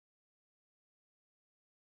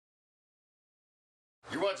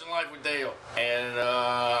You're watching Life with Dale, and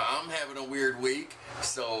I'm having a weird week,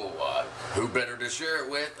 so who better to share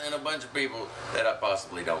it with than a bunch of people that I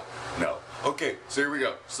possibly don't know. Okay, so here we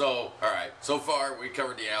go. So, alright, so far we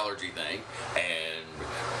covered the allergy thing, and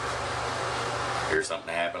here's something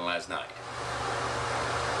that happened last night.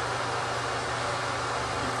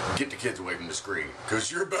 Get the kids away from the screen,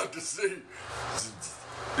 because you're about to see.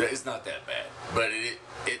 It's not that bad, but it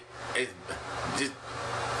just,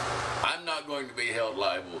 I'm not going to be held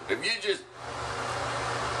liable. If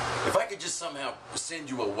I could just somehow send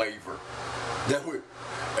you a waiver, that would,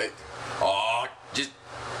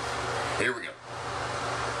 here we go.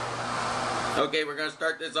 Okay, we're gonna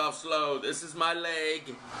start this off slow. This is my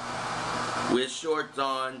leg with shorts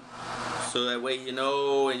on, so that way you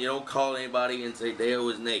know and you don't call anybody and say Dale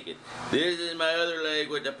was naked. This is my other leg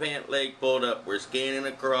with the pant leg pulled up. We're scanning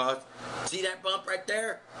across. See that bump right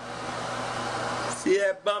there? See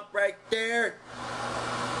that bump right there?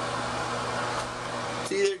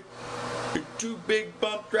 See the two big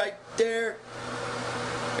bumps right there?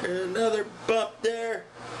 There's another bump there.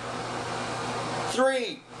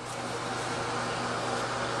 3.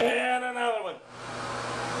 And another one.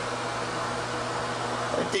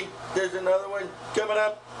 I think there's another one coming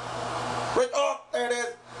up. Right, oh, there it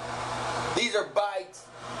is. These are bites.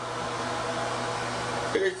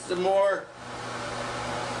 There's some more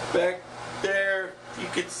back there, if you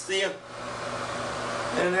can see them.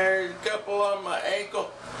 And there's a couple on my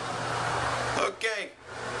ankle. Okay.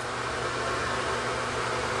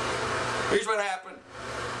 Here's what happened.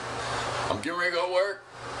 I'm getting ready to go to work.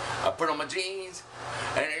 I put on my jeans,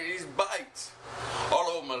 and there's these bites all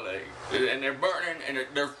over my leg. And they're burning, and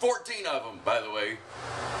there's 14 of them, by the way.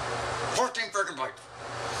 14 freaking bites.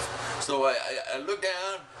 So I look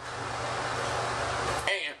down,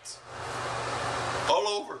 ants all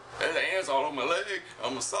over. There's ants all on my leg,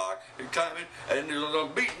 on my sock, and climbing, and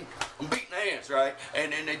I'm beating the ants, right?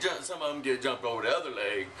 And then some of them get jumped over the other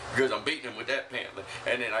leg because I'm beating them with that pant leg.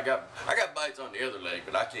 And then I got bites on the other leg,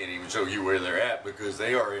 but I can't even show you where they're at because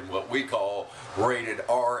they are in what we call rated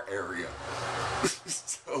R area.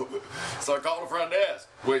 So I called the front desk,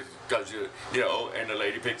 because you know, and the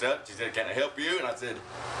lady picks up. She said, "Can I help you?" And I said,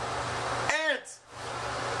 "Ants!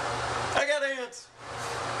 I got ants."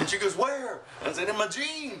 And she goes, "Where?" And I said, "In my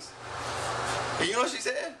jeans." And you know what she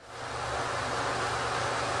said?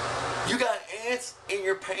 "You got ants in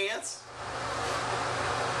your pants?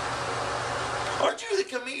 Aren't you the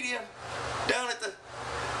comedian down at the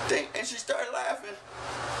thing?" And she started laughing.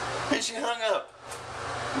 And she hung up.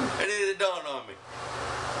 And it dawned on me.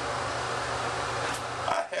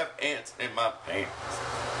 I have ants in my pants.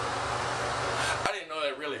 I didn't know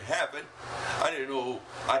that really happened. I didn't know,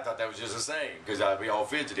 I thought that was just a saying, because I'd be all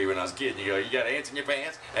fidgety when I was a kid. You go, "You got ants in your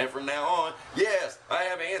pants?" And from now on, yes, I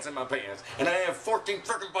have ants in my pants. And I have 14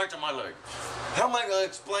 freaking bites on my leg. How am I going to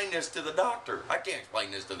explain this to the doctor? I can't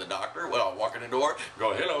explain this to the doctor. Well, I'll walk in the door,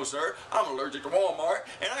 go, "Hello, sir, I'm allergic to Walmart,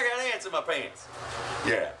 and I got ants in my pants."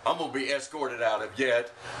 Yeah, I'm going to be escorted out of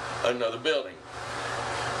yet another building.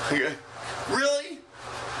 Really?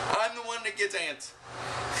 I'm the one that gets ants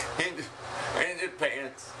in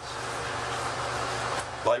pants.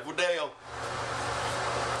 Life with Dale.